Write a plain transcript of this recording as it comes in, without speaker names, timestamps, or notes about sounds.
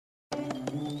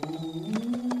You're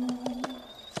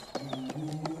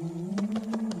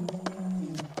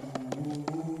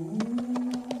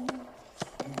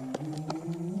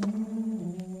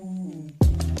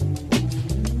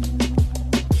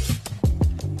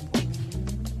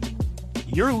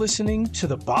listening to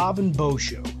the Bob and Bo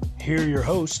Show. Here are your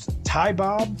hosts, Ty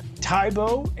Bob, Ty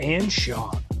Bo, and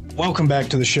Sean. Welcome back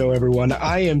to the show, everyone.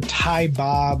 I am Ty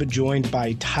Bob, joined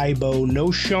by Ty Bo. No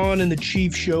Sean in the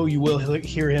Chief Show. You will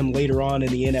hear him later on in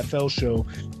the NFL show.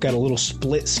 Got a little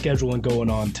split scheduling going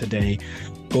on today.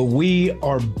 But we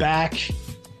are back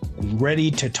ready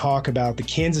to talk about the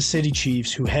Kansas City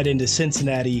Chiefs, who head into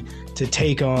Cincinnati to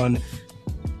take on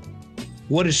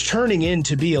what is turning in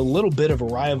to be a little bit of a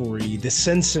rivalry, the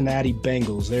Cincinnati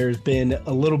Bengals. There's been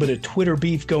a little bit of Twitter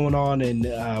beef going on and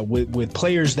with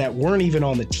players that weren't even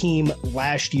on the team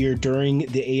last year during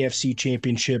the AFC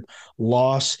Championship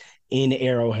loss in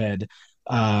Arrowhead.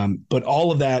 But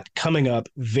all of that coming up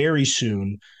very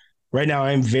soon. Right now,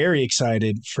 I'm very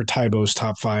excited for Tybo's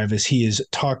Top 5 as he has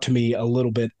talked to me a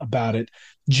little bit about it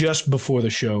just before the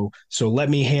show. So let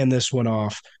me hand this one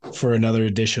off for another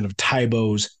edition of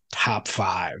Tybo's Top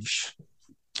 5.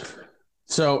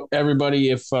 So everybody,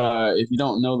 if you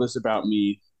don't know this about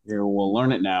me, here we'll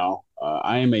learn it now.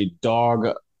 I am a dog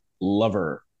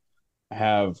lover. I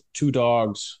have 2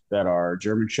 dogs that are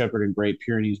German Shepherd and Great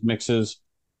Pyrenees mixes.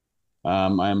 I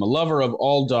am a lover of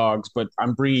all dogs, but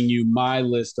I'm bringing you my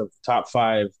list of top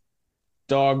 5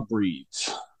 dog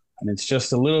breeds. And it's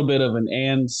just a little bit of an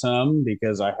and some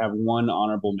because I have one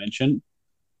honorable mention.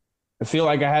 I feel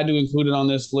like I had to include it on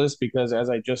this list because,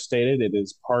 as I just stated, it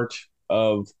is part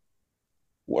of,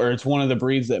 or it's one of the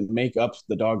breeds that make up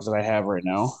the dogs that I have right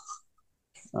now.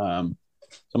 So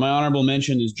my honorable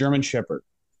mention is German Shepherd.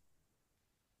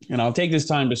 And I'll take this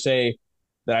time to say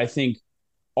that I think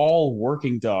all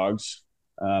working dogs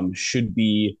should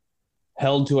be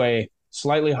held to a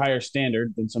slightly higher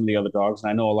standard than some of the other dogs. And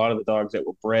I know a lot of the dogs that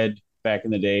were bred back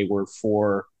in the day were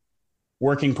for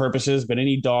working purposes, but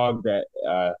any dog that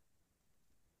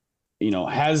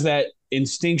has that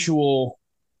instinctual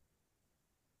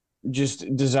just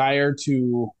desire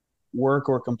to work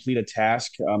or complete a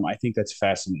task, I think that's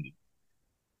fascinating.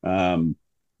 The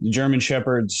German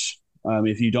Shepherds,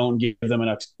 if you don't give them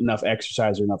enough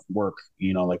exercise or enough work,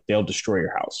 they'll destroy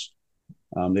your house.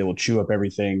 They will chew up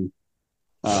everything.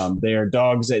 They are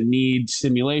dogs that need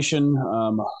stimulation.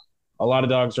 A lot of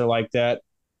dogs are like that.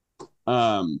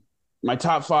 My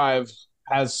top 5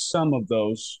 has some of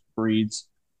those breeds.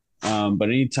 But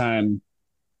anytime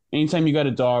you got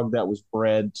a dog that was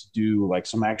bred to do like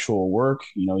some actual work,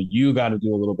 you got to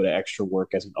do a little bit of extra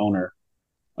work as an owner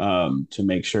to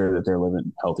make sure that they're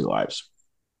living healthy lives.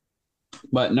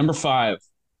 But number 5,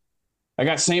 I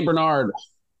got Saint Bernard.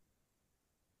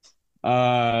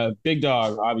 Big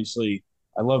dog, obviously.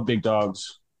 I love big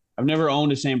dogs. I've never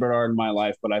owned a Saint Bernard in my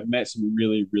life, but I've met some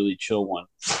really, really chill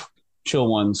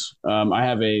ones. I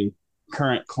have a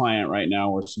current client right now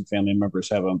where some family members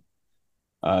have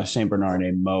a Saint Bernard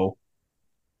named Mo.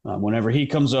 Whenever he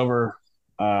comes over,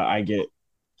 I get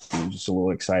just a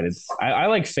little excited. I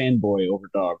like fanboy over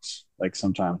dogs. Like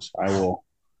sometimes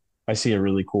I see a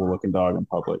really cool looking dog in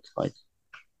public. Like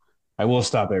I will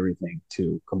stop everything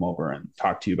to come over and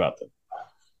talk to you about them.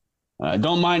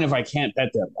 Don't mind if I can't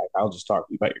pet them. Like I'll just talk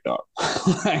to you about your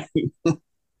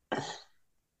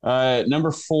dog.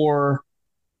 Number 4,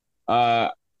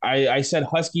 I said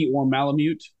husky or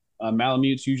Malamute.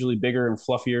 Malamute's usually bigger and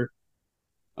fluffier,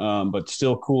 but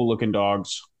still cool looking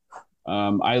dogs.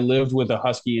 I lived with a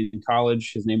husky in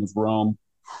college. His name was Rome.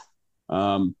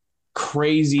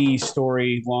 Crazy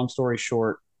story. Long story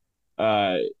short,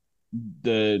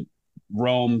 the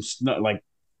Rome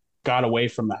got away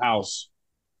from the house.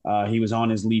 He was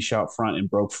on his leash out front and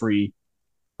broke free.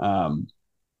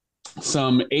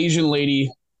 Some Asian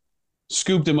lady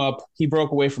scooped him up. He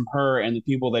broke away from her, and the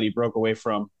people that he broke away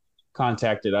from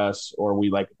contacted us, or we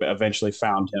eventually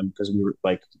found him because we were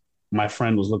my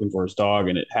friend was looking for his dog,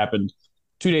 and it happened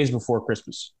 2 days before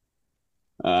Christmas.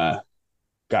 Got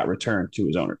returned to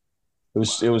his owner. It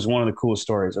was one of the coolest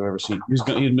stories I've ever seen. He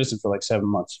was missing for 7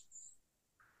 months.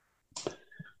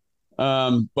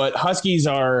 But huskies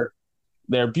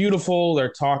they're beautiful,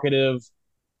 they're talkative,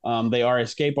 they are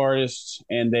escape artists,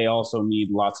 and they also need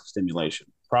lots of stimulation.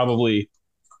 Probably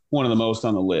one of the most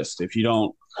on the list. If you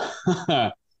don't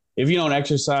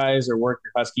exercise or work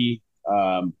your husky,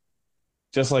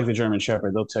 just like the German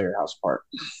Shepherd, they'll tear your house apart.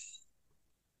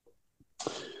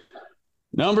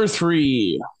 Number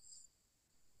 3,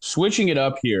 switching it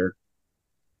up here,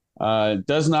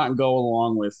 does not go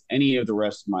along with any of the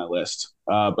rest of my list.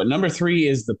 But number 3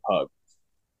 is the pug.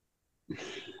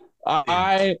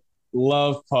 I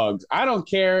love pugs. I don't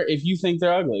care if you think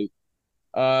they're ugly.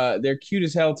 They're cute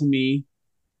as hell to me.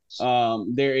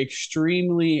 They're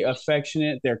extremely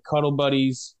affectionate. They're cuddle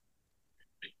buddies.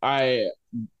 I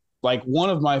like one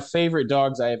of my favorite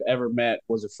dogs I have ever met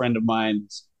was a friend of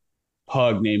mine's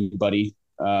pug named Buddy.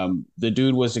 The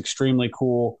dude was extremely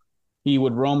cool. He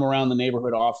would roam around the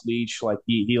neighborhood off leash, like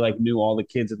he like knew all the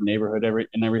kids in the neighborhood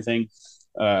and everything.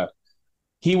 Uh,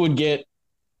 he would get,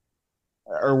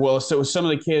 or well, so some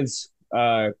of the kids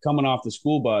coming off the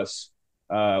school bus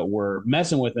were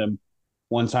messing with him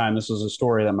one time. This was a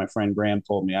story that my friend Graham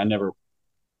told me. I never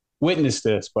witnessed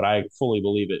this, but I fully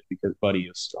believe it because Buddy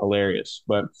is hilarious.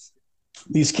 But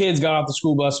these kids got off the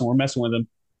school bus and were messing with him,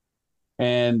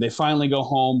 and they finally go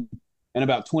home. And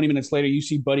about 20 minutes later, you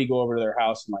see Buddy go over to their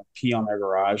house and like pee on their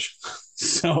garage.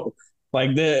 So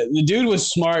like the dude was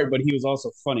smart, but he was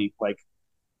also funny. Like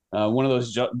one of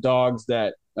those dogs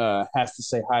that has to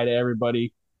say hi to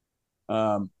everybody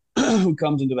who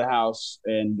comes into the house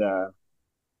and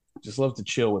just love to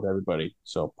chill with everybody.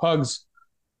 So pugs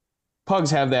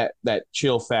have that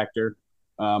chill factor.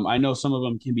 I know some of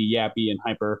them can be yappy and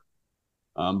hyper,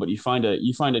 but you find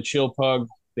a chill pug,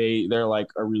 they're like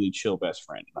a really chill best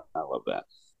friend. I love that.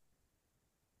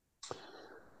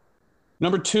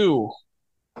 Number two,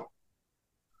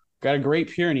 got a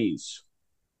Great Pyrenees.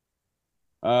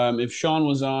 If Sean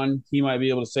was on, he might be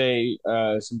able to say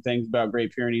some things about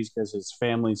Great Pyrenees because his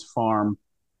family's farm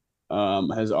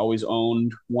has always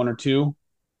owned one or two.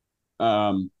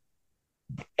 Um,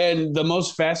 and the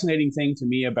most fascinating thing to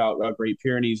me about Great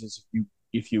Pyrenees is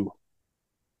if you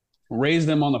raise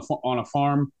them on a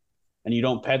farm and you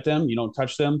don't pet them, you don't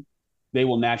touch them, they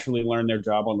will naturally learn their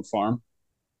job on the farm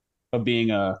of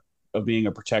being a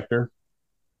protector.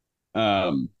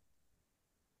 Um,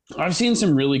 I've seen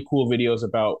some really cool videos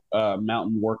about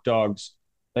mountain work dogs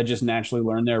that just naturally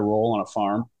learn their role on a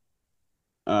farm.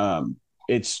 Um,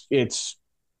 it's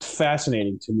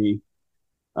fascinating to me.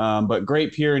 But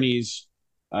Great Pyrenees,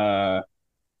 uh,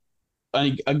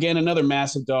 again, another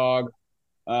massive dog.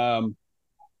 Um,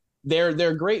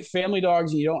 they're great family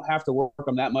dogs, and you don't have to work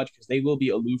them that much because they will be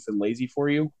aloof and lazy for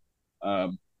you.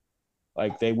 Um,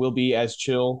 like they will be as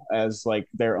chill as like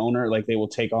their owner. Like they will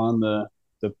take on the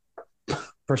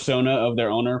persona of their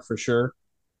owner for sure.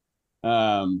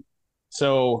 Um,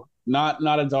 so not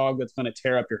a dog that's going to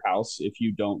tear up your house if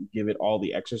you don't give it all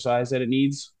the exercise that it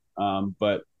needs.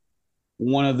 But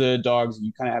one of the dogs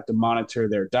you kind of have to monitor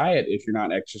their diet if you're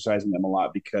not exercising them a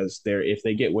lot because if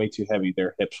they get way too heavy,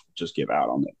 their hips will just give out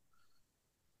on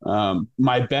them.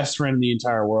 My best friend in the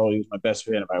entire world, he was my best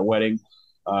friend at my wedding.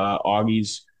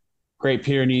 Augie's Great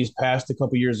Pyrenees passed a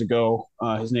couple years ago.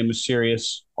 His name was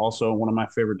Sirius, also one of my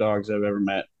favorite dogs I've ever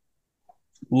met.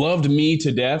 Loved me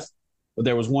to death, but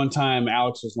there was one time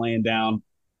Alex was laying down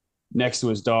next to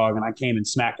his dog, and I came and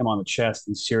smacked him on the chest,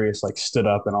 and Sirius like stood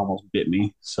up and almost bit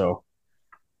me. So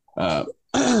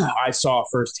I saw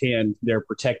firsthand their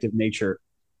protective nature,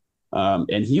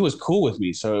 and he was cool with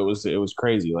me. So it was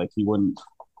crazy. Like he wouldn't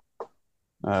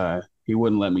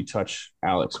let me touch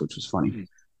Alex, which was funny.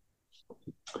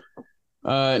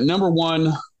 Number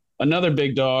one, another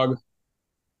big dog.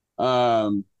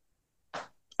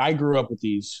 I grew up with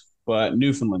these, but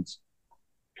Newfoundlands.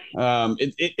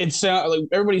 It sounds like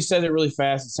everybody says it really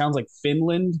fast. It sounds like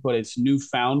Finland, but it's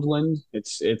Newfoundland.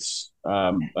 It's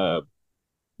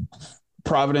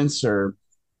Providence or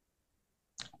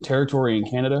territory in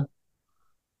Canada.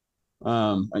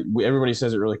 Everybody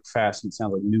says it really fast. And it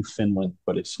sounds like Newfoundland,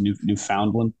 but it's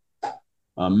Newfoundland.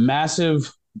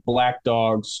 Massive black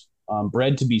dogs,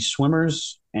 bred to be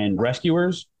swimmers and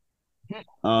rescuers.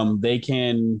 They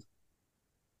can.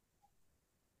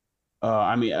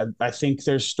 I think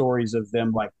there's stories of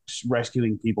them like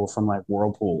rescuing people from like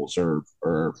whirlpools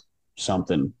or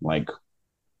something like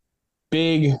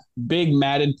big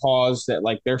matted paws that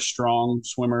like they're strong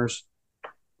swimmers.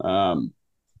 Um,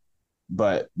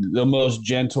 but the most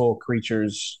gentle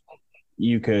creatures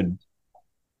you could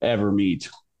ever meet.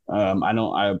 I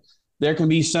know there can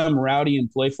be some rowdy and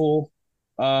playful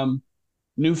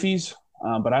Newfies,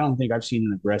 but I don't think I've seen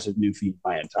an aggressive Newfie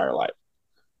my entire life.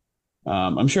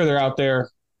 I'm sure they're out there.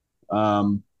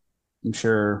 I'm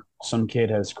sure some kid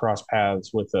has crossed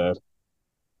paths with a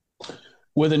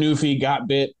Newfie, got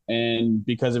bit, and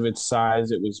because of its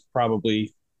size, it was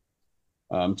probably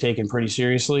taken pretty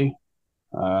seriously.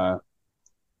 Uh,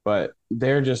 but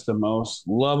they're just the most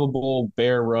lovable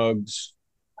bear rugs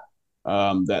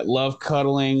that love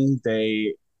cuddling.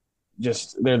 They're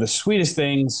the sweetest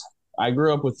things. I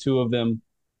grew up with two of them.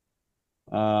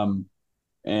 Um,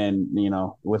 and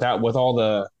with all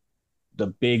the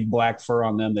big black fur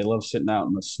on them, they love sitting out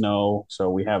in the snow. So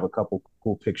we have a couple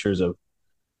cool pictures of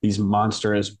these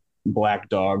monstrous black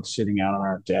dogs sitting out on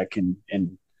our deck and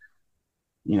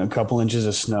a couple inches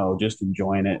of snow, just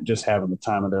enjoying it, just having the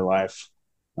time of their life.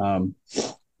 Um,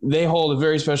 they hold a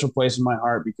very special place in my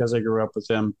heart because I grew up with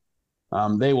them.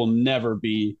 They will never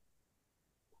be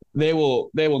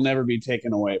never be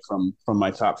taken away from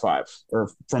my top five or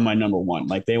from my number one.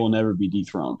 Like they will never be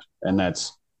dethroned, and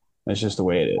that's just the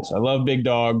way it is. I love big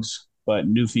dogs,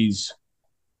 but Newfies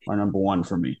are number one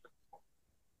for me.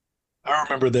 I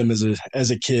remember them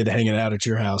as a kid hanging out at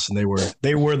your house, and they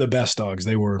were the best dogs.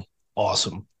 They were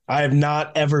awesome. I have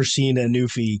not ever seen a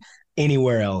Newfie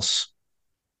anywhere else.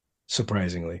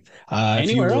 Surprisingly, if you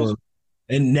Anywhere were, else?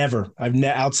 and never,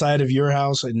 outside of your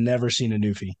house, I've never seen a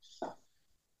Newfie.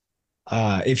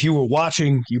 If you were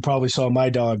watching, you probably saw my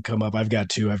dog come up. I've got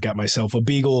two. I've got myself a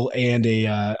beagle and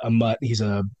a mutt. He's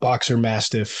a boxer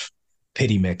mastiff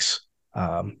pity mix.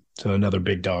 So another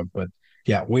big dog. But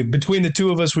yeah, we between the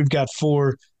two of us, we've got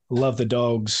four. Love the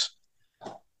dogs.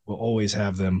 We'll always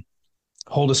have them.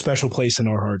 Hold a special place in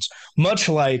our hearts, much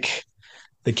like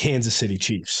the Kansas City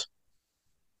Chiefs,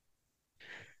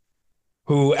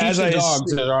 who, Chiefs as and I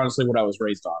dogs are honestly what I was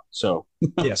raised on. So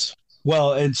yes,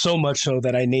 well, and so much so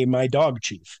that I named my dog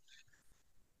Chief.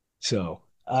 So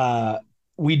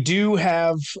we do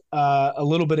have a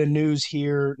little bit of news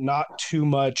here, not too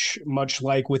much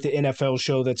like with the NFL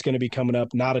show that's going to be coming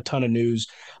up, not a ton of news.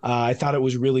 I thought it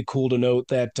was really cool to note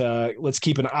that let's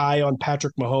keep an eye on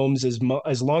Patrick Mahomes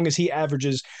as long as he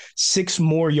averages 6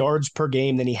 more yards per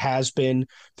game than he has been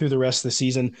through the rest of the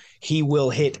season, he will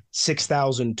hit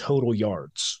 6,000 total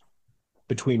yards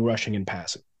between rushing and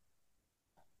passing.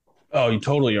 oh,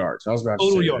 total yards. I was about to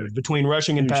Total say yards between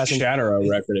rushing and you passing. shatter a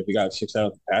record if you got 6 out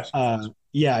of the pass.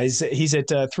 Yeah, he's at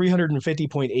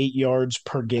 350.8 yards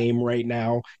per game right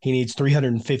now. He needs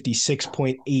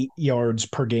 356.8 yards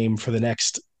per game for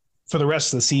the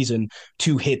rest of the season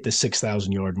to hit the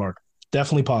 6,000 yard mark.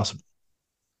 Definitely possible.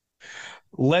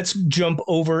 Let's jump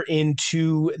over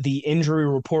into the injury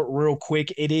report real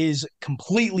quick. It is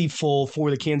completely full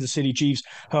for the Kansas City Chiefs.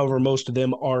 However, most of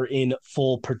them are in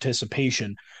full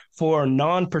participation. For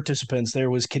non-participants, there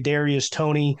was Kadarius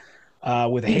Toney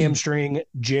with a hamstring,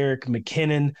 Jerick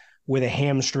McKinnon with a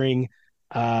hamstring,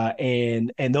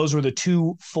 and those were the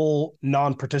two full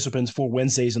non-participants for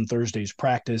Wednesdays and Thursdays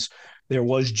practice. There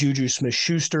was Juju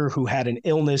Smith-Schuster, who had an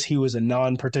illness. He was a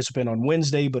non-participant on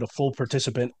Wednesday, but a full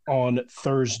participant on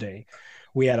Thursday.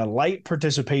 We had a light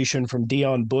participation from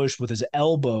Deion Bush with his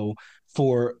elbow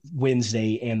for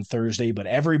Wednesday and Thursday, but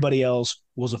everybody else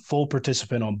was a full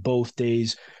participant on both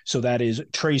days. So that is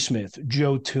Trey Smith,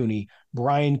 Joe Thuney,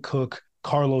 Brian Cook,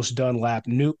 Carlos Dunlap,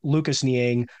 Lucas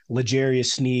Niang, L'Jarius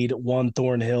Sneed, Juan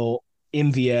Thornhill,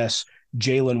 MVS,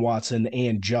 Jalen Watson,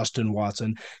 and Justin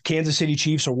Watson. Kansas City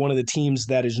Chiefs are one of the teams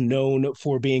that is known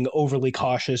for being overly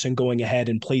cautious and going ahead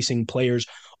and placing players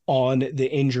on the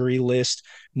injury list,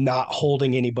 not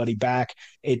holding anybody back.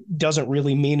 It doesn't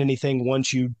really mean anything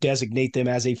once you designate them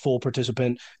as a full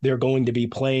participant. They're going to be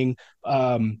playing,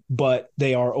 but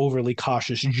they are overly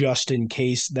cautious just in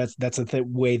case. That's a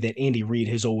way that Andy Reid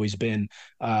has always been,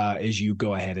 as you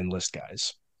go ahead and list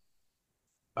guys.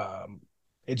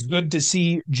 It's good to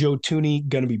see Joe Thuney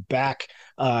going to be back.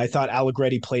 I thought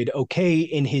Allegretti played okay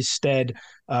in his stead,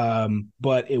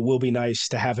 but it will be nice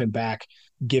to have him back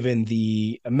given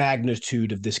the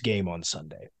magnitude of this game on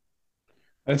Sunday.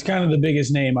 That's kind of the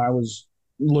biggest name I was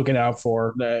looking out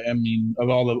for. I mean, of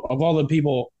all the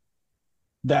people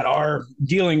that are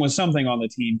dealing with something on the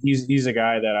team, he's a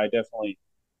guy that I definitely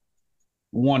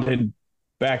wanted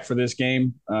back for this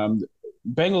game.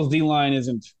 Bengals D line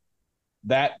isn't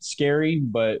that scary,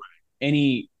 but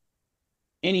any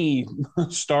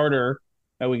starter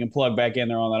that we can plug back in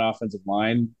there on that offensive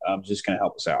line is just going to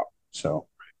help us out. So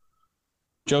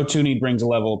Joe Thuney brings a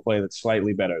level of play that's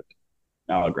slightly better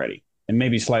than Allegretti, and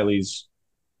maybe slightly is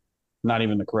not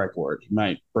even the correct word. He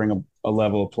might bring a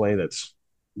level of play that's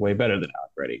way better than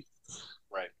Allegretti.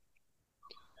 Right.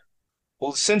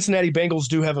 Well, Cincinnati Bengals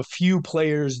do have a few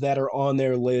players that are on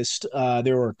their list.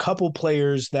 There were a couple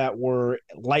players that were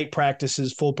light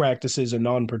practices, full practices, and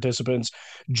non-participants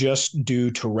just due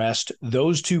to rest.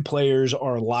 Those two players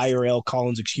are Lyle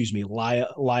Collins.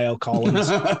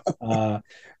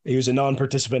 He was a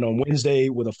non-participant on Wednesday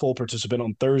with a full participant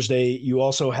on Thursday. You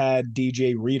also had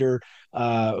DJ Reader,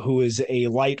 who is a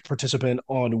light participant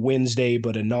on Wednesday,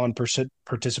 but a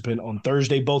non-participant on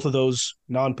Thursday. Both of those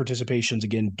non-participations,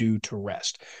 again, due to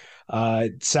rest.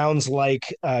 It sounds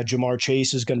like Jamar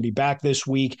Chase is going to be back this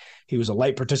week. He was a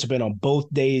light participant on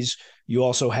both days. You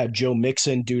also had Joe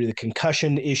Mixon due to the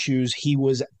concussion issues. He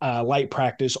was light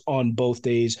practice on both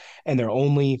days, and their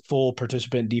only full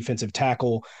participant defensive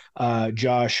tackle,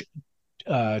 Josh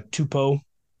Tupou,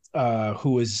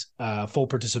 who was full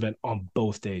participant on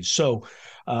both days. So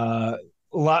a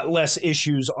lot less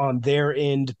issues on their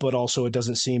end, but also it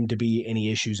doesn't seem to be any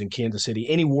issues in Kansas City.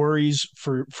 Any worries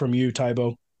from you,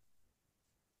 Tybo?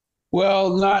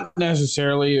 Well, not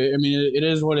necessarily. I mean, it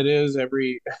is what it is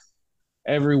every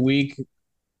week.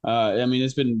 I mean,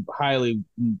 it's been highly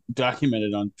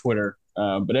documented on Twitter,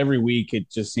 but every week it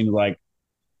just seems like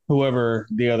whoever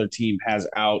the other team has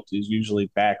out is usually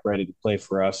back ready to play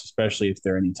for us, especially if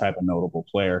they're any type of notable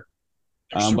player.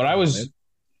 But I was,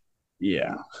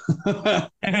 yeah.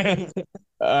 But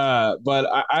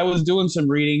I was doing some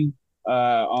reading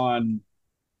on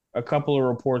a couple of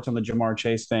reports on the Jamar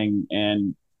Chase thing,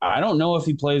 and I don't know if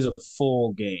he plays a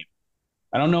full game.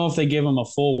 I don't know if they give him a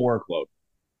full workload.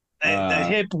 The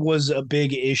hip was a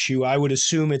big issue. I would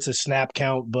assume it's a snap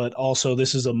count, but also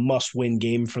this is a must-win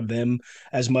game for them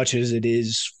as much as it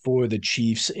is for the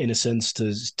Chiefs, in a sense,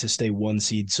 to stay one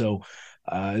seed. So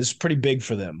it's pretty big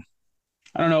for them.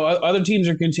 I don't know. Other teams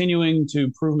are continuing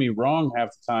to prove me wrong half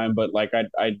the time, but like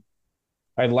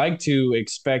I'd like to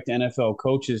expect NFL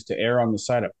coaches to err on the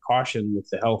side of caution with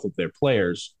the health of their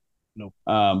players. No,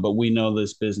 but we know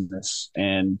this business,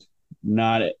 and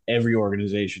not every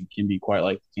organization can be quite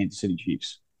like the Kansas City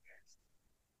Chiefs.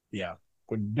 Yeah,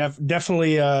 we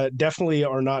definitely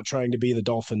are not trying to be the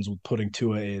Dolphins with putting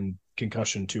Tua in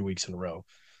concussion 2 weeks in a row.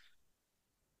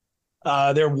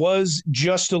 There was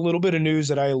just a little bit of news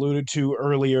that I alluded to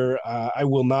earlier. I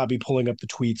will not be pulling up the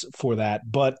tweets for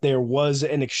that, but there was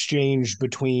an exchange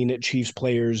between Chiefs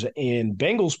players and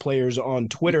Bengals players on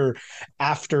Twitter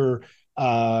after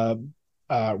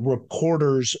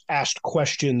reporters asked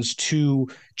questions to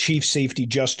Chief safety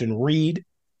Justin Reid,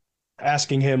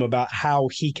 asking him about how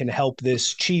he can help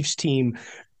this Chiefs team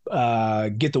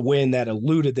get the win that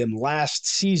eluded them last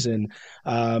season.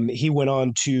 He went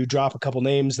on to drop a couple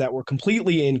names that were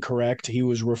completely incorrect. He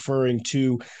was referring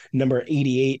to number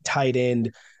 88 tight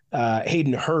end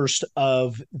Hayden Hurst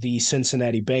of the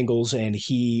Cincinnati Bengals, and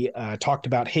he talked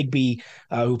about Higbee,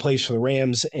 who plays for the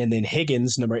Rams, and then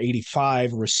Higgins, number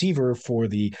 85 receiver for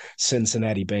the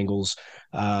Cincinnati Bengals.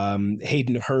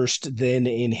 Hayden Hurst then,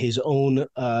 in his own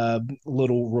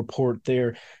little report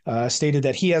there, stated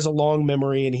that he has a long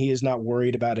memory and he is not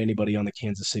worried about anybody on the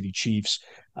Kansas City Chiefs.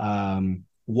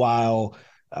 While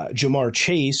Jamar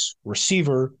Chase,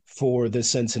 receiver for the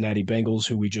Cincinnati Bengals,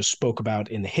 who we just spoke about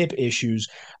in the hip issues,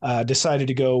 decided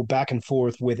to go back and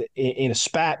forth in a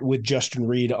spat with Justin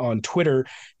Reid on Twitter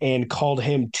and called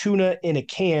him tuna in a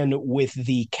can with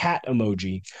the cat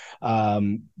emoji.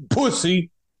 Pussy.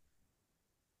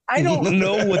 I don't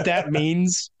know what that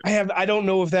means. I don't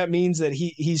know if that means that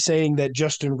he's saying that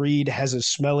Justin Reid has a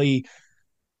smelly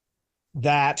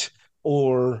that,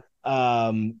 or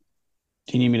can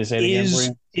you need me to say it again for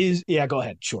you? Yeah, go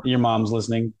ahead. Sure. Your mom's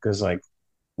listening because like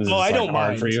this is I don't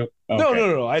hard mind for you. Okay.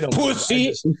 No, I don't.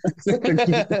 Pussy.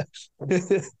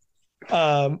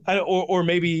 Or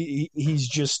maybe he's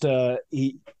just I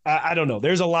don't know.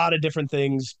 There's a lot of different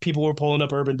things. People were pulling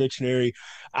up Urban Dictionary.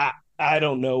 I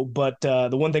don't know, but the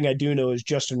one thing I do know is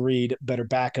Justin Reid better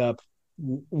back up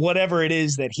whatever it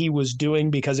is that he was doing,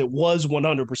 because it was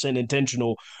 100%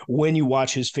 intentional when you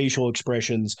watch his facial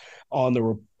expressions on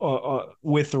the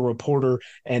with the reporter,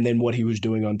 and then what he was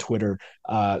doing on Twitter.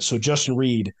 So Justin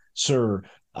Reid, sir,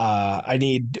 I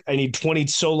need 20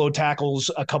 solo tackles,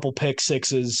 a couple pick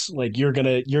sixes. Like you're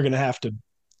gonna have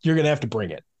to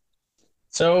bring it.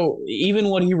 So even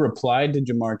when he replied to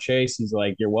Jamar Chase, he's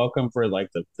like, "You're welcome for like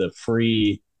the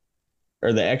free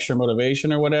or the extra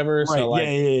motivation or whatever." Right. So like,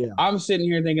 yeah. I'm sitting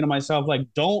here thinking to myself, like,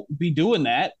 don't be doing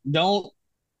that. Don't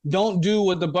do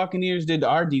what the Buccaneers did to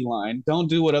our D line. Don't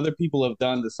do what other people have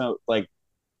done to some like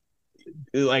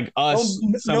us.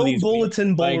 No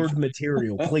bulletin board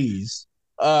material, please.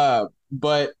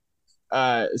 But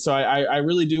so I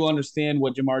really do understand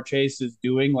what Jamar Chase is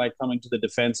doing, like coming to the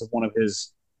defense of one of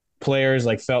his players,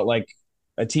 like felt like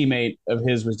a teammate of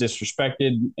his was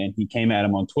disrespected and he came at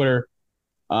him on Twitter.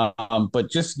 But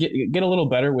just get a little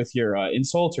better with your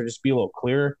insults, or just be a little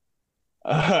clearer,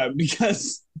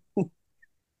 because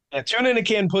tuna in a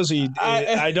can pussy.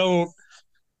 I don't.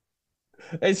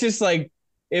 It's just like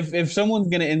if someone's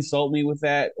gonna insult me with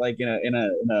that, like in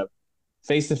a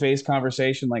face-to-face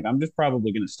conversation, like I'm just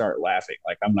probably gonna start laughing.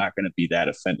 Like I'm not gonna be that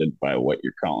offended by what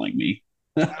you're calling me.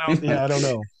 I don't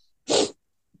know.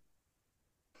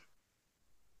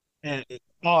 And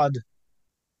odd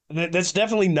That's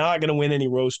definitely not going to win any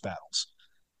roast battles.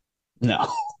 No.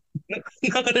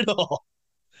 Not at all.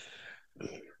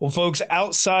 Well, folks,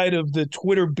 outside of the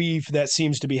Twitter beef that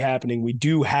seems to be happening, we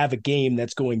do have a game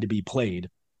that's going to be played.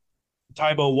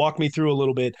 Tybo, walk me through a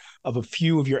little bit of a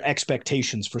few of your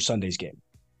expectations for Sunday's game.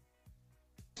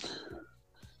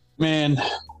 Man,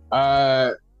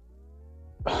 uh,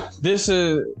 this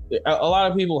is a lot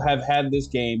of people have had this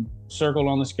game circled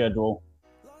on the schedule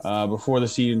before the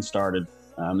season started.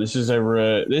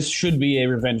 This should be a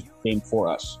revenge game for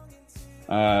us.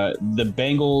 The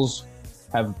Bengals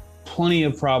have plenty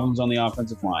of problems on the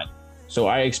offensive line, so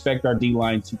I expect our D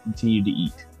line to continue to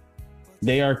eat.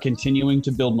 They are continuing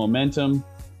to build momentum.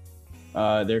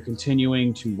 They're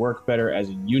continuing to work better as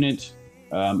a unit,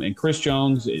 and Chris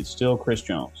Jones is still Chris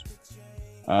Jones.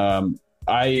 That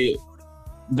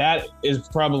is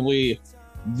probably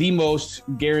the most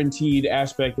guaranteed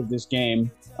aspect of this game.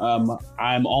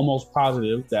 I'm almost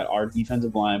positive that our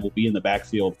defensive line will be in the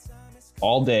backfield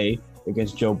all day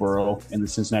against Joe Burrow and the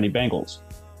Cincinnati Bengals.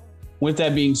 With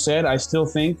that being said, I still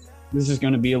think this is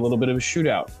going to be a little bit of a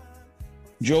shootout.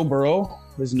 Joe Burrow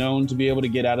is known to be able to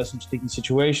get out of some sticky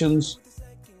situations.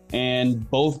 And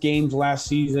both games last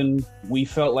season, we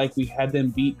felt like we had them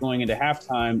beat going into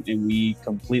halftime, and we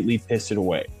completely pissed it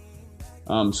away.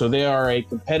 So they are a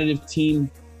competitive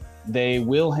team. They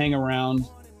will hang around.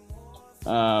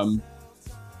 But,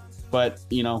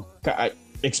 I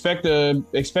expect a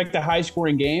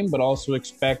high-scoring game, but also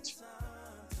expect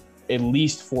at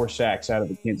least 4 sacks out of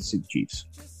the Kansas City Chiefs.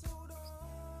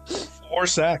 4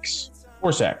 sacks.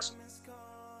 4 sacks.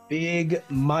 Big,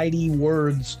 mighty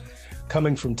words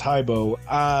coming from Tybo.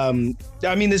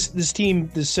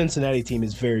 This Cincinnati team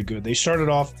is very good. They started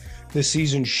off this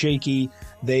season shaky.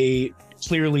 They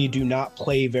clearly do not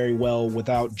play very well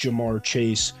without Jamar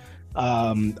Chase.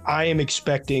 I am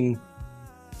expecting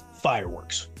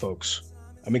fireworks, folks.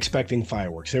 I'm expecting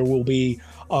fireworks. There will be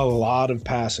a lot of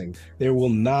passing. There will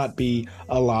not be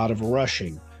a lot of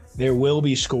rushing. There will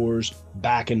be scores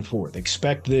back and forth.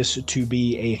 Expect this to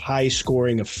be a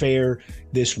high-scoring affair.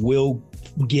 This will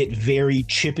get very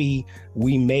chippy.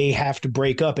 We may have to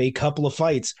break up a couple of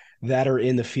fights that are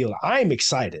in the field. I'm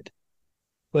excited.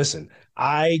 Listen,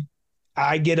 I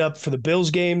get up for the Bills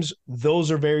games.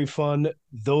 Those are very fun.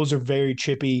 Those are very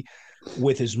chippy.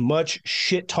 With as much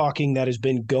shit talking that has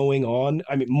been going on,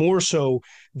 more so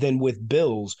than with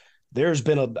Bills, there's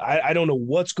been I don't know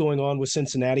what's going on with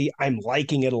Cincinnati. I'm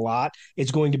liking it a lot.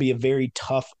 It's going to be a very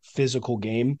tough physical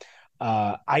game.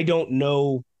 I don't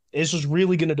know. This is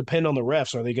really going to depend on the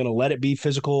refs. Are they going to let it be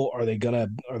physical? Are they going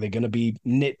to be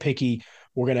nitpicky?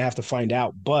 We're going to have to find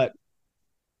out. But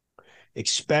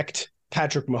expect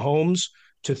Patrick Mahomes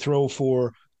to throw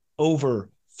for over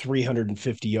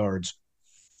 350 yards,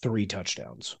 3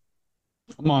 touchdowns.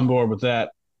 I'm on board with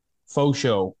that. Faux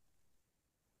show.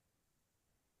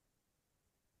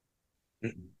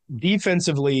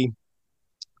 Defensively,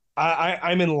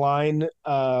 I'm in line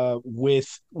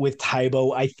with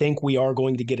Tybo. I think we are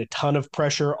going to get a ton of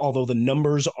pressure, although the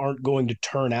numbers aren't going to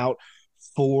turn out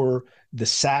for the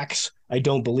sacks. I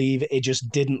don't believe it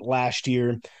just didn't last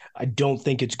year. I don't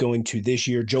think it's going to this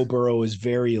year. Joe Burrow is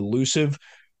very elusive.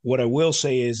 What I will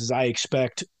say is I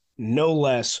expect no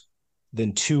less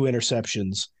than 2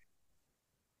 interceptions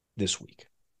this week.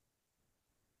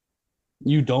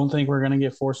 You don't think we're going to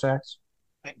get 4 sacks?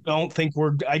 I don't think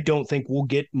we'll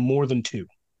get more than 2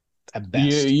 at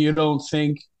best. You don't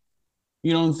think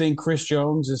Chris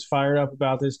Jones is fired up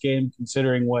about this game,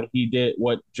 considering what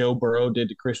Joe Burrow did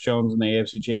to Chris Jones in the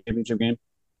AFC Championship game?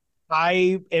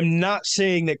 I am not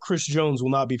saying that Chris Jones will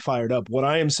not be fired up. What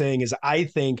I am saying is I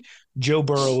think Joe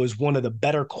Burrow is one of the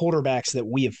better quarterbacks that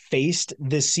we have faced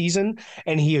this season,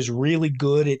 and he is really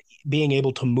good at being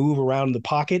able to move around the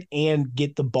pocket and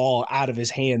get the ball out of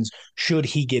his hands should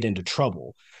he get into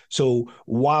trouble. So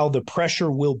while the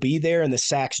pressure will be there and the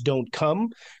sacks don't come,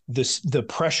 the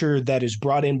pressure that is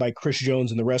brought in by Chris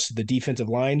Jones and the rest of the defensive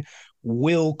line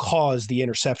will cause the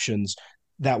interceptions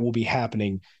that will be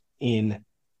happening in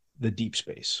the deep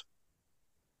space.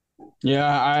 Yeah,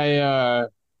 I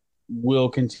will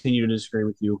continue to disagree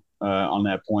with you on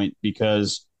that point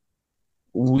because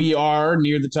we are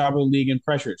near the top of the league in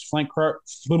pressures. Frank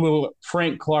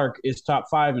Clark is top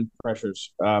 5 in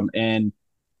pressures, and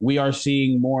we are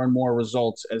seeing more and more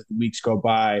results as the weeks go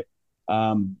by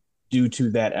due to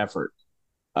that effort.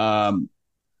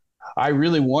 I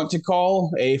really want to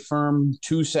call a firm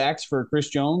 2 sacks for Chris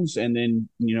Jones, and then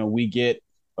we get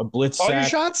a blitz All sack your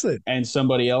shots then. and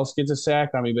somebody else gets a sack.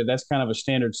 But that's kind of a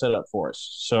standard setup for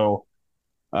us. So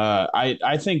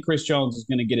I think Chris Jones is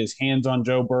going to get his hands on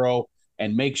Joe Burrow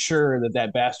and make sure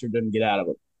that bastard doesn't get out of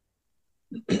it.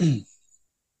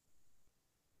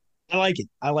 I like it.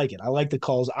 I like it. I like the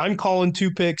calls. I'm calling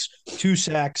 2 picks, 2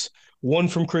 sacks, one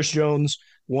from Chris Jones,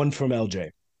 one from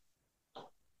LJ.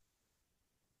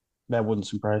 That wouldn't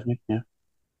surprise me. Yeah.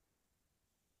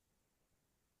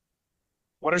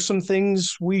 What are some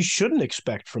things we shouldn't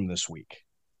expect from this week?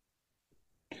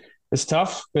 It's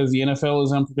tough because the NFL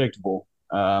is unpredictable.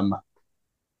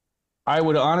 I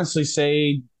would honestly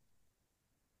say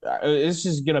this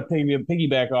is going to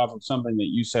piggyback off of something that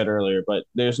you said earlier, but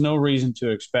there's no reason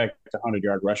to expect a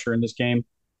 100-yard rusher in this game.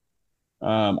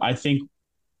 I think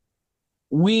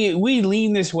we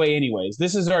lean this way anyways.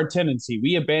 This is our tendency.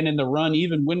 We abandon the run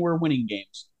even when we're winning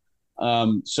games.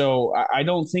 So I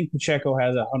don't think Pacheco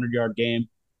has a 100-yard game,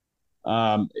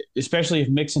 especially if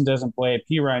Mixon doesn't play.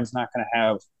 P. Ryan's not going to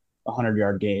have a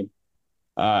 100-yard game.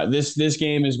 This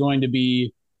game is going to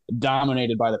be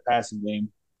dominated by the passing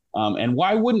game. And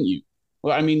why wouldn't you?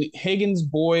 Well, I mean, Higgins,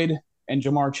 Boyd, and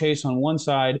Jamar Chase on one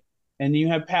side, and you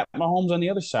have Pat Mahomes on the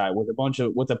other side with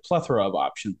a plethora of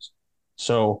options.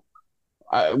 So,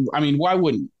 I mean, why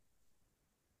wouldn't you?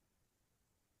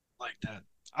 Like that.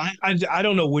 I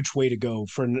don't know which way to go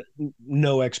for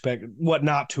no expect what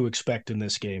not to expect in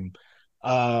this game.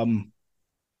 Don't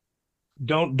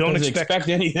expect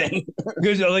anything.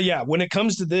 Because yeah, when it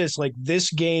comes to this, like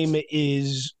this game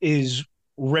is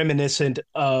reminiscent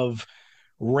of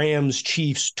Rams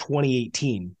Chiefs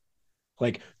 2018.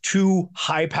 Like two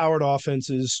high-powered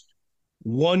offenses,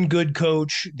 one good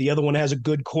coach, the other one has a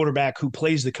good quarterback who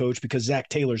plays the coach because Zach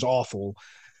Taylor's awful.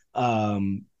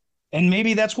 Um, and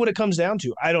maybe that's what it comes down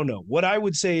to. I don't know. What I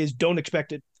would say is don't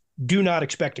expect it. Do not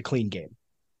expect a clean game.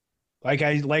 Like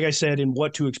I said, in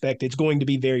what to expect, it's going to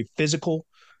be very physical,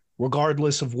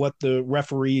 regardless of what the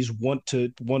referees want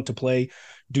to play.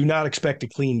 Do not expect a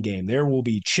clean game. There will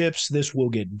be chips. This will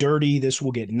get dirty. This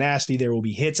will get nasty. There will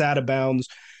be hits out of bounds.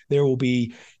 There will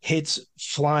be hits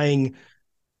flying.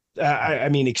 I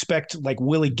mean, expect like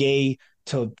Willie Gay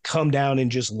to come down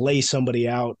and just lay somebody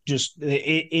out.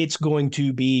 It's going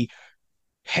to be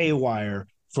haywire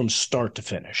from start to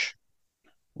finish.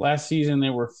 Last season,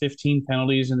 there were 15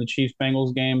 penalties in the Chiefs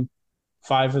Bengals game,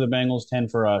 5 for the Bengals, 10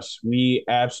 for us. We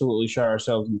absolutely shot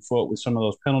ourselves in the foot with some of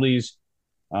those penalties,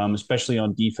 especially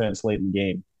on defense late in the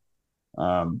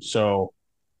game. So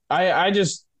I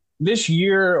just, this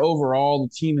year overall,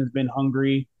 the team has been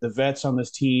hungry. The vets on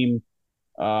this team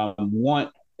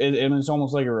want, and it's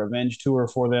almost like a revenge tour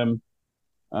for them.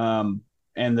 And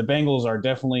the Bengals are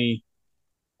definitely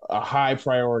a high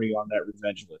priority on that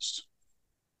revenge list.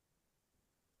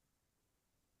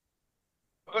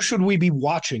 Who should we be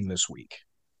watching this week?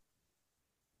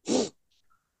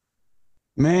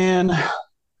 Man,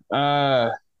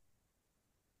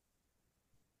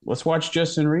 let's watch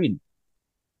Justin Reed.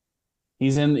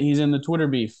 He's in the Twitter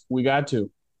beef. We got to.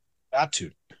 Got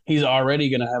to. He's already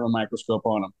going to have a microscope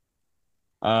on him.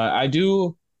 I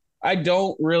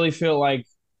don't really feel like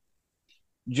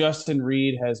Justin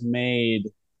Reed has made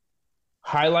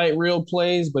highlight reel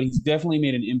plays, but he's definitely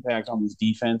made an impact on this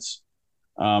defense.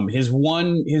 His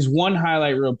one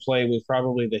highlight reel play was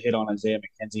probably the hit on Isaiah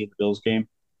McKenzie in the Bills game.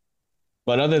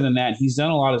 But other than that, he's done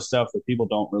a lot of stuff that people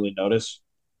don't really notice.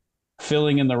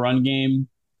 Filling in the run game,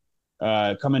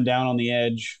 coming down on the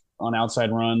edge on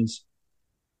outside runs.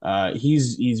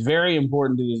 He's very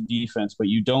important to this defense, but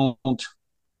you don't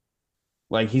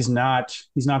like he's not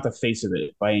the face of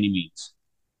it by any means.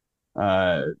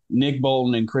 Nick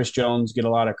Bolton and Chris Jones get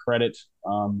a lot of credit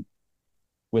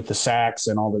with the sacks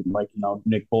and all the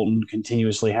Nick Bolton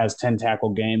continuously has 10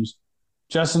 tackle games.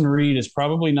 Justin Reed is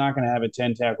probably not going to have a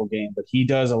 10 tackle game, but he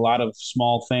does a lot of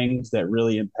small things that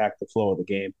really impact the flow of the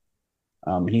game.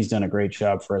 He's done a great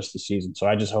job for us this season, so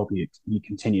I just hope he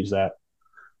continues that.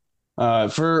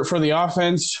 For the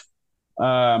offense,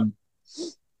 I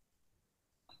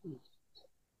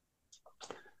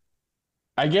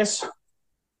guess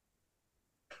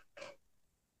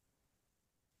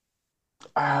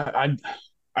I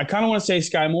kind of want to say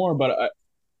Sky Moore, but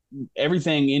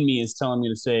everything in me is telling me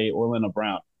to say Orlando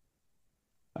Brown.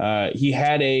 He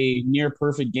had a near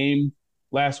perfect game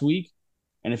last week,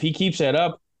 and if he keeps that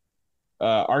up,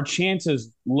 our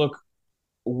chances look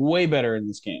way better in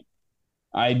this game.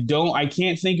 I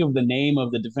can't think of the name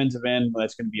of the defensive end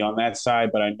that's going to be on that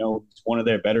side, but I know he's one of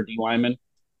their better D linemen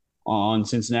on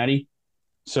Cincinnati.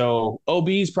 So OB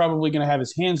is probably going to have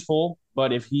his hands full,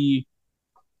 but if he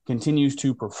continues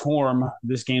to perform,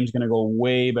 this game's going to go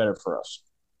way better for us.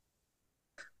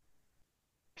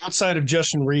 Outside of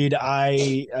Justin Reed,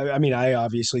 I mean, I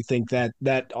obviously think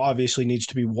that obviously needs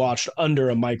to be watched under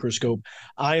a microscope.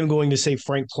 I am going to say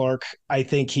Frank Clark. I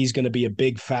think he's going to be a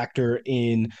big factor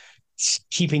in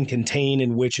keeping contain,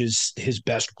 in which is his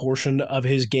best portion of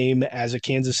his game as a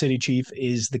Kansas City Chief,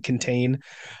 is the contain.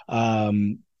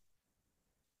 Um,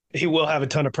 he will have a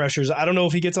ton of pressures. I don't know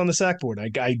if he gets on the sack board.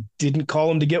 I didn't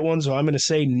call him to get one, so I'm going to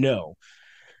say no.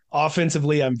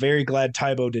 Offensively, I'm very glad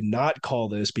Tybo did not call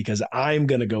this, because I'm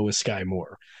going to go with Sky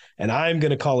Moore, and I'm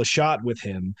going to call a shot with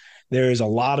him. There is a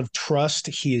lot of trust.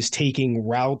 He is taking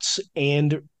routes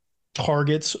and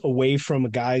targets away from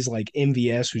guys like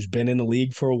MVS, who's been in the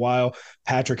league for a while.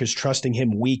 Patrick is trusting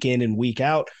him week in and week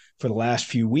out for the last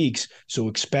few weeks. So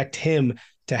expect him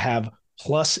to have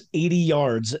plus 80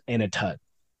 yards and a tut.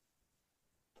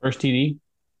 First TD,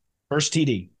 First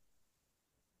TD.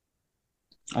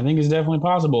 I think it's definitely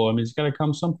possible. I mean, it's got to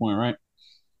come some point, right?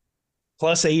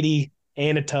 Plus 80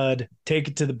 and a tud. Take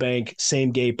it to the bank.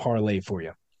 Same game parlay for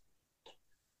you.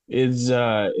 Is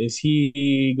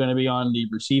he going to be on the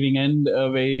receiving end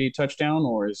of a touchdown,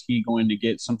 or is he going to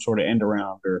get some sort of end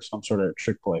around or some sort of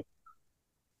trick play?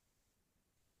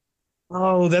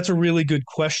 Oh, that's a really good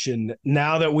question.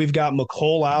 Now that we've got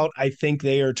McCole out, I think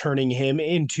they are turning him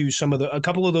into a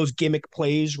couple of those gimmick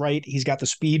plays, right? He's got the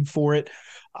speed for it.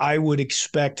 I would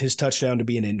expect his touchdown to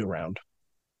be an end around.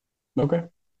 Okay.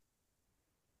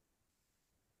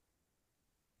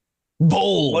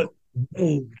 Bold.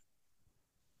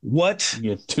 What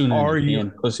You tune are in,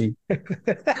 you? pussy.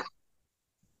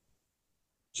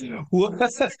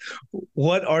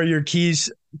 What are your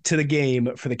keys to the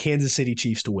game for the Kansas City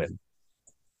Chiefs to win?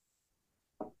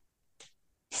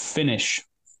 Finish.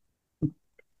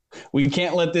 We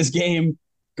can't let this game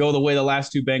go the way the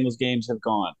last two Bengals games have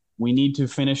gone. We need to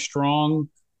finish strong.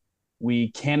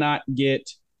 We cannot get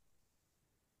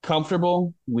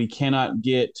comfortable. We cannot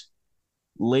get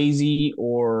lazy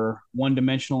or one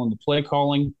dimensional in the play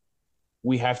calling.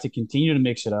 We have to continue to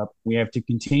mix it up. We have to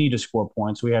continue to score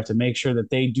points. We have to make sure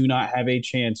that they do not have a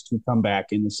chance to come back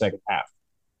in the second half.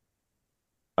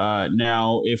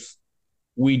 Now, if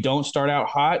we don't start out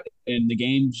hot and the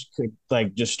game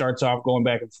just starts off going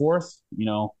back and forth,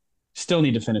 still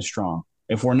need to finish strong.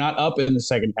 If we're not up in the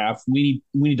second half, we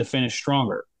need to finish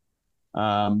stronger.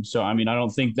 So I mean, I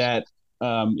don't think that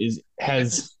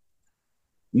has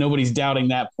nobody's doubting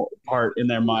that part in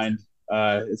their mind.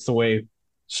 It's the way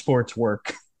sports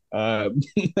work. But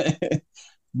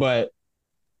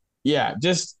yeah,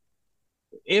 just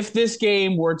if this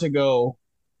game were to go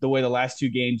the way the last two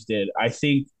games did, I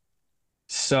think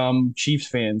some Chiefs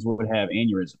fans would have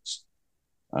aneurysms.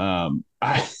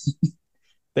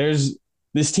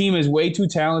 This team is way too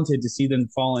talented to see them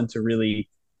fall into really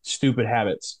stupid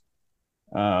habits.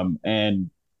 And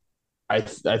I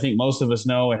think most of us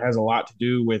know it has a lot to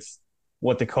do with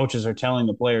what the coaches are telling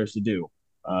the players to do.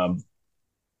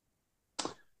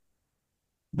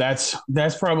 That's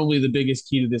probably the biggest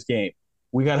key to this game.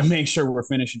 We got to make sure we're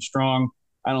finishing strong.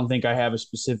 I don't think I have a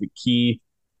specific key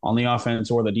on the offense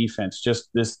or the defense. Just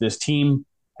this team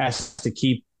has to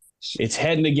keep its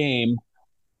head in the game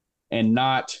and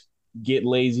not get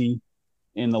lazy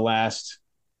in the last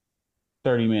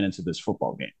 30 minutes of this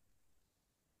football game.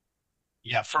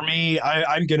 Yeah, for me,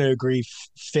 I'm going to agree.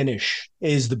 Finish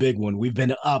is the big one. We've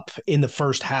been up in the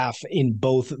first half in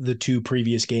both the two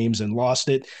previous games and lost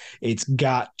it. It's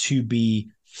got to be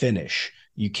finish.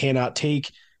 You cannot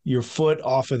take your foot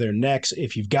off of their necks.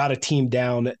 If you've got a team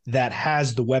down that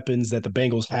has the weapons that the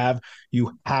Bengals have,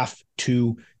 you have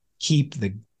to keep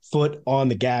the foot on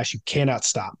the gas. You cannot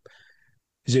stop.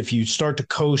 Because if you start to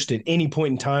coast at any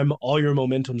point in time, all your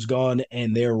momentum's gone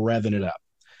and they're revving it up.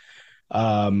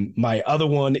 My other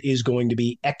one is going to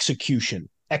be execution.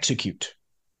 Execute.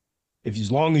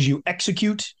 As long as you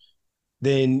execute,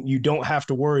 then you don't have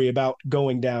to worry about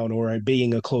going down or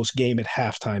being a close game at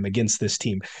halftime against this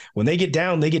team. When they get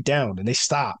down and they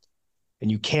stop. And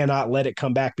you cannot let it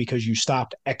come back because you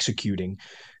stopped executing.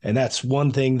 And that's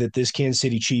one thing that this Kansas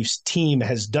City Chiefs team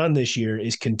has done this year,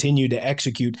 is continue to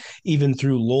execute even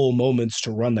through lull moments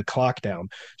to run the clock down.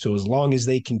 So as long as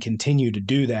they can continue to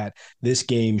do that, this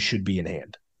game should be in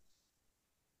hand.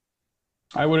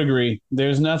 I would agree.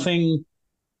 There's nothing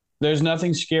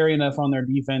scary enough on their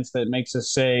defense that makes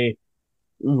us say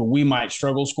we might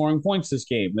struggle scoring points this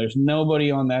game. There's nobody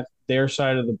on their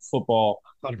side of the football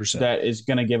 100%. that is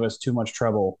going to give us too much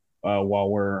trouble while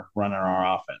we're running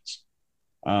our offense.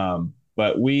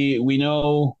 But we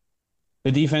know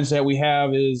the defense that we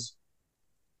have is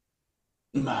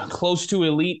close to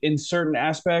elite in certain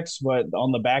aspects, but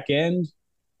on the back end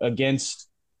against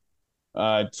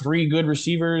three good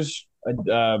receivers,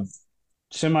 a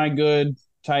semi-good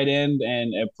tight end,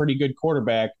 and a pretty good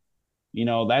quarterback,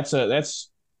 that's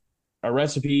a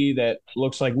recipe that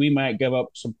looks like we might give up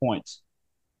some points.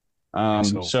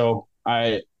 So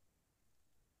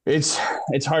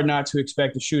it's hard not to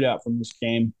expect a shootout from this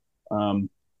game.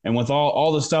 And with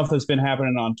all the stuff that's been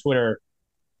happening on Twitter,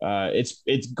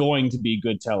 it's going to be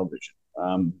good television.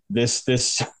 This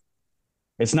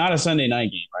it's not a Sunday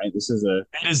night game, right? This is a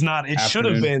It is not. It should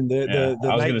have afternoon. been the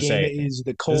I was night gonna game say is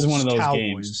the this Colts is one of those Cowboys.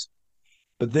 games.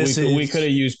 But We could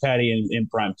have used Patty in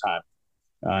prime time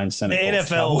instead the of Colts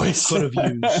NFL Cowboys. could have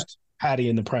used Patty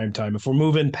in the prime time. If we're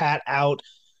moving Pat out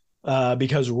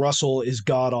because Russell is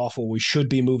god awful, we should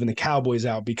be moving the Cowboys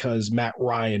out because Matt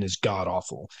Ryan is god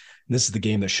awful. And this is the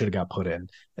game that should have got put in.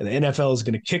 And the NFL is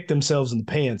going to kick themselves in the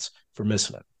pants for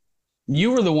missing it.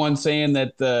 You were the one saying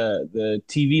that the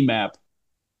TV map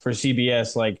for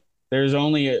CBS, like, there's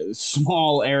only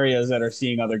small areas that are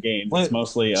seeing other games. It's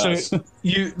mostly us. So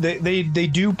they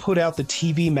do put out the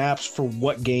TV maps for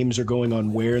what games are going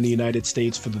on where in the United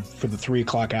States for the 3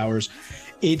 o'clock hours.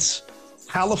 It's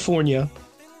California,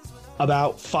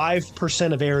 about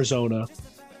 5% of Arizona,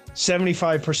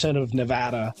 75% of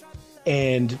Nevada,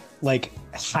 and like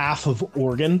half of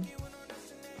Oregon.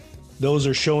 Those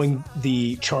are showing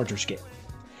the Chargers game.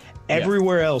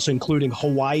 Everywhere else, including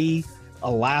Hawaii,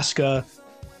 Alaska,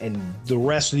 and the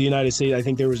rest of the United States, I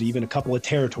think there was even a couple of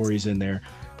territories in there.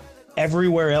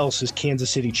 Everywhere else is Kansas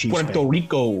City Chiefs. Puerto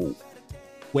Rico.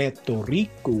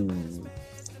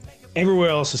 Everywhere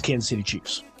else is Kansas City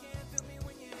Chiefs.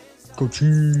 Go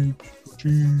Chiefs. Go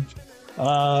Chiefs.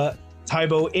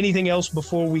 Tybo, anything else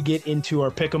before we get into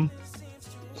our pick'em?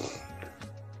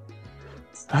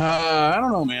 I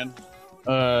don't know, man.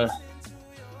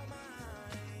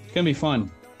 It's gonna be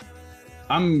fun.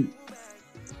 I'm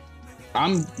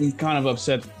kind of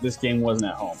upset that this game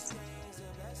wasn't at home.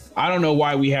 I don't know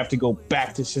why we have to go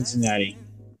back to Cincinnati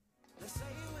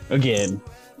again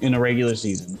in a regular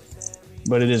season,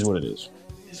 but it is what it is.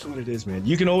 It's what it is, man.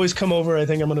 You can always come over. I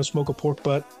think I'm gonna smoke a pork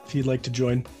butt if you'd like to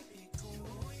join.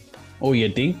 Oh, you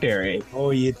think there, eh?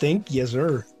 Oh, you think? Yes,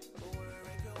 sir.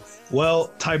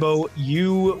 Well, Tybo,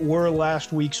 you were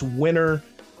last week's winner.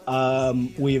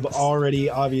 We've already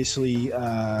obviously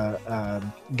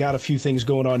got a few things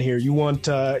going on here. You want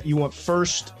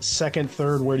first, second,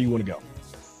 third? Where do you want to go?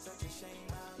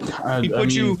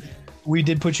 We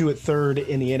did put you at third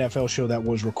in the NFL show that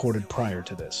was recorded prior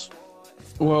to this.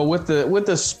 Well, with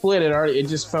the split, it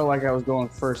just felt like I was going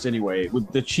first anyway. With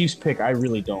the Chiefs pick, I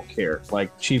really don't care.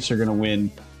 Like, Chiefs are gonna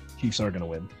win. Chiefs are gonna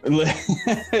win.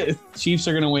 Chiefs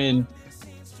are gonna win.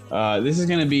 This is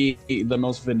gonna be the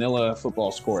most vanilla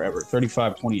football score ever,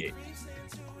 35-28.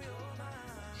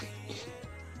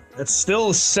 That's still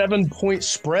a 7-point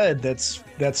spread. That's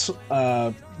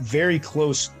very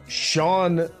close.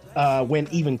 Sean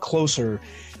went even closer.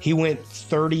 He went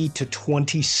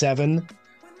 30-27.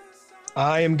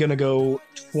 I am going to go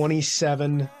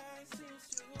 27-24.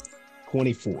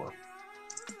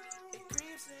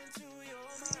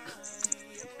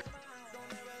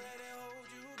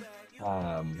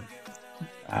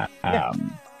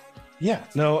 Yeah.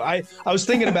 No, I was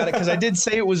thinking about it because I did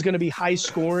say it was going to be high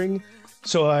scoring.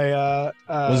 So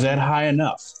was that high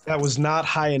enough? That was not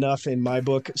high enough in my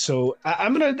book. So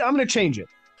I'm gonna change it.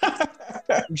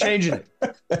 I'm changing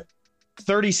it.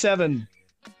 37-34.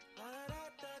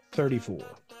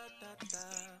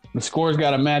 The score's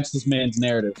got to match this man's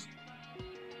narrative.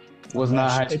 It was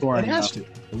not high scoring. It has to.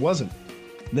 It wasn't.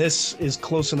 This is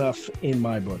close enough in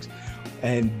my books.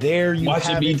 And there you watch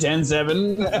have it be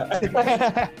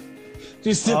 10-7.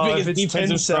 Just the biggest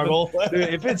defensive struggle.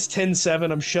 If it's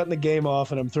 10-7, I'm shutting the game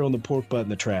off and I'm throwing the pork butt in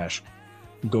the trash.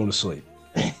 I'm going to sleep.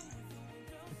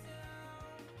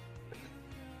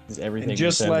 Everything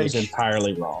just was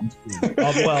entirely wrong.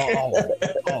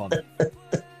 All of it.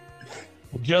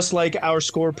 Just like our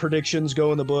score predictions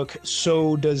go in the book,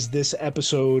 so does this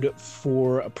episode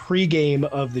for a pregame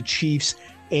of the Chiefs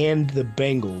and the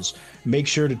Bengals. Make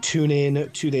sure to tune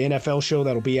in to the NFL show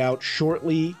that'll be out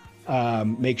shortly.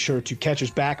 Make sure to catch us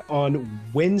back on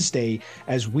Wednesday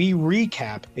as we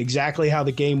recap exactly how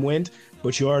the game went,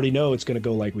 but you already know it's going to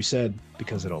go like we said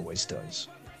because it always does.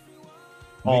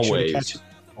 Always.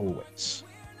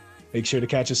 Make sure to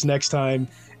catch us next time,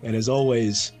 and as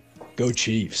always, go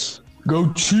Chiefs.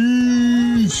 Go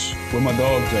Chiefs! Where my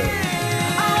dog's at?